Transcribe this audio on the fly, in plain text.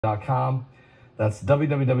www.noblegoldinvestment.com. That's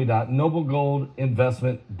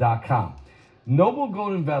www.noblegoldinvestment.com. Noble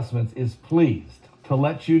Gold Investments is pleased to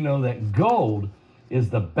let you know that gold is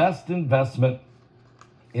the best investment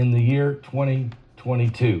in the year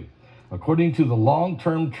 2022. According to the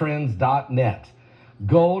longtermtrends.net,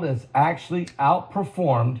 gold has actually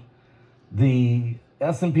outperformed the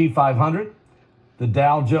S&P 500, the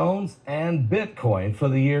Dow Jones, and Bitcoin for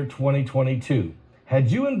the year 2022. Had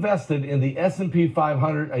you invested in the S&P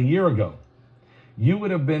 500 a year ago, you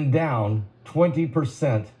would have been down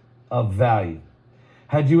 20% of value.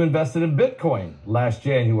 Had you invested in Bitcoin last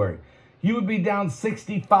January, you would be down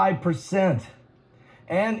 65%.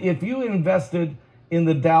 And if you invested in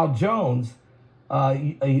the Dow Jones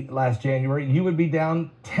last January, you would be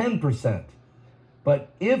down 10%. But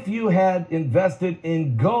if you had invested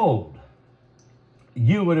in gold,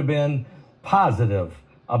 you would have been positive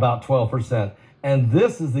about 12%. And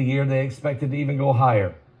this is the year they expected to even go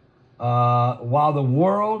higher. While the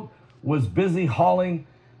world was busy hailing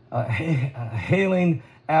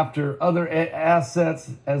after other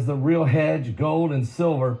assets as the real hedge, gold and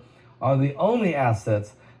silver are the only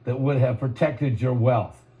assets that would have protected your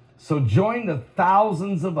wealth. So join the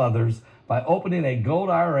thousands of others by opening a gold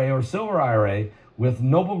IRA or silver IRA with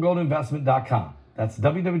noblegoldinvestment.com. That's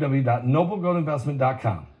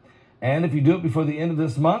www.noblegoldinvestment.com. And if you do it before the end of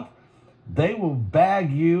this month, they will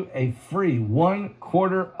bag you a free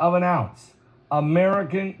 1/4 of an ounce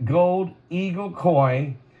American Gold Eagle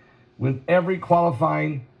coin with every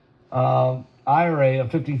qualifying IRA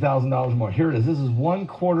of $50,000 more. Here it is. This is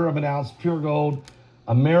 1/4 of an ounce pure gold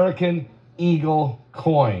American Eagle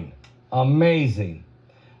coin. Amazing.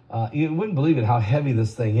 You wouldn't believe it how heavy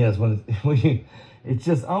this thing is it's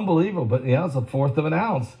just unbelievable. But yeah, it's 1/4 of an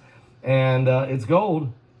ounce, and it's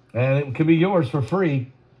gold, and it could be yours for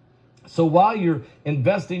free. So while you're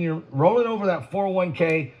investing, you're rolling over that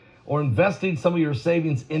 401k or investing some of your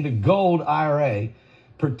savings into gold IRA,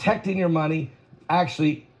 protecting your money,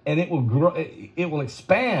 actually, and it will grow, it will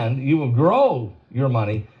expand. You will grow your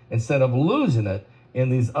money instead of losing it in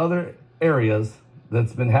these other areas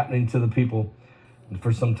that's been happening to the people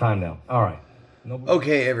for some time now. All right.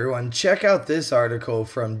 Okay, everyone, check out this article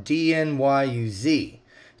from DNYUZ.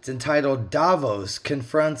 It's entitled Davos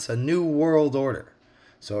Confronts a New World Order.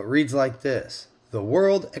 So it reads like this. The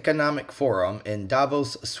World Economic Forum in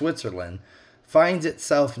Davos, Switzerland, finds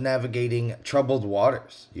itself navigating troubled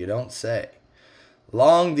waters, you don't say.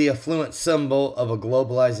 Long the affluent symbol of a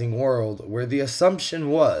globalizing world where the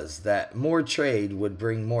assumption was that more trade would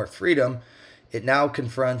bring more freedom, it now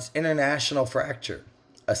confronts international fracture,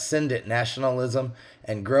 ascendant nationalism,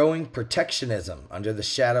 and growing protectionism under the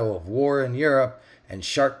shadow of war in Europe and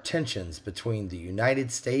sharp tensions between the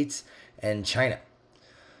United States and China.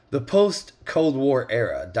 The post-Cold War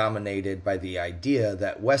era, dominated by the idea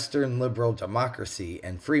that Western liberal democracy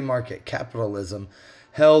and free market capitalism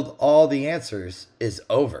held all the answers, is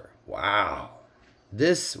over. Wow.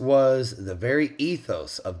 This was the very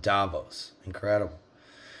ethos of Davos. Incredible.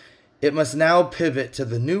 It must now pivot to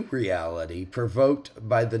the new reality provoked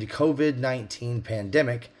by the COVID-19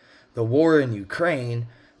 pandemic, the war in Ukraine,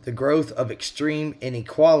 the growth of extreme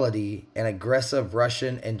inequality, and aggressive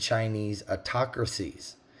Russian and Chinese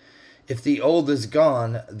autocracies. If the old is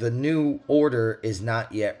gone, the new order is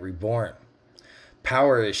not yet reborn.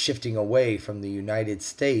 Power is shifting away from the United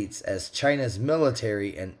States as China's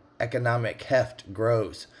military and economic heft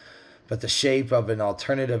grows. But the shape of an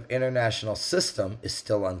alternative international system is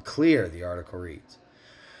still unclear, the article reads.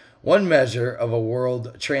 One measure of a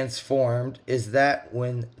world transformed is that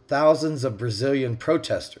when thousands of Brazilian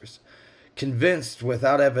protesters, convinced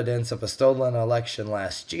without evidence of a stolen election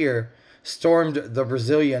last year, stormed the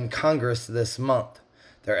Brazilian Congress this month.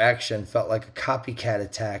 Their action felt like a copycat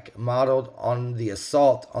attack modeled on the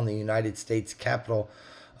assault on the United States Capitol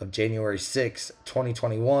of January 6,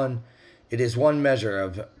 2021. It is one measure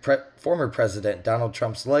of former President Donald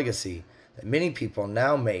Trump's legacy that many people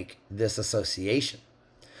now make this association.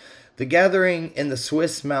 The gathering in the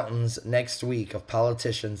Swiss mountains next week of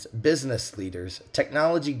politicians, business leaders,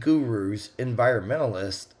 technology gurus,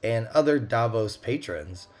 environmentalists, and other Davos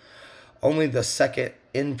patrons, only the second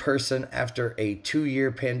in person after a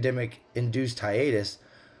 2-year pandemic-induced hiatus,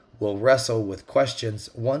 will wrestle with questions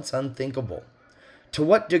once unthinkable. To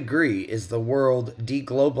what degree is the world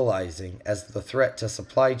deglobalizing as the threat to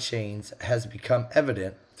supply chains has become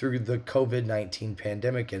evident through the COVID-19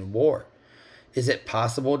 pandemic and war? Is it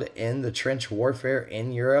possible to end the trench warfare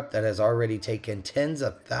in Europe that has already taken tens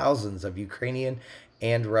of thousands of Ukrainian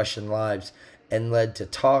and Russian lives and led to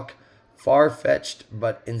talk, far-fetched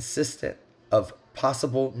but insistent, of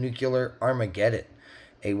possible nuclear Armageddon?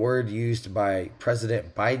 a word used by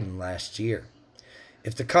President Biden last year.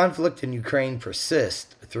 If the conflict in Ukraine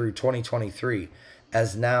persists through 2023,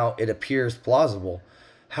 as now it appears plausible,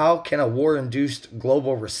 how can a war-induced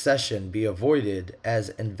global recession be avoided as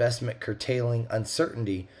investment curtailing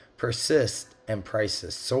uncertainty persists and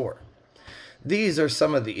prices soar? These are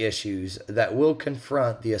some of the issues that will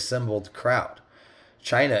confront the assembled crowd.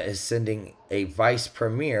 China is sending a vice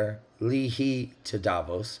premier, Li He, to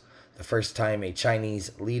Davos, the first time a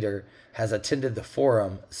Chinese leader has attended the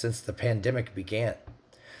forum since the pandemic began.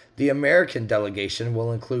 The American delegation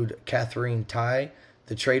will include Catherine Tai,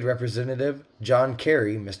 the trade representative, John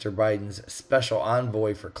Kerry, Mr. Biden's special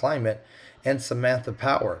envoy for climate, and Samantha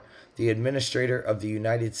Power, the administrator of the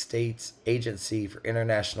United States Agency for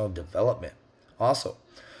International Development. Also,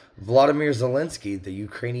 Vladimir Zelensky, the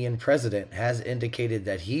Ukrainian president, has indicated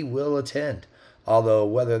that he will attend, although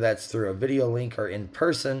whether that's through a video link or in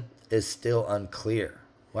person is still unclear.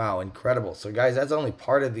 Wow, incredible. So guys, that's only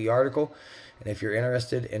part of the article. And if you're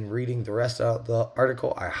interested in reading the rest of the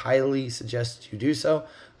article, I highly suggest you do so.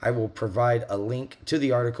 I will provide a link to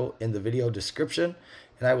the article in the video description,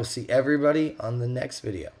 and I will see everybody on the next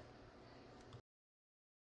video.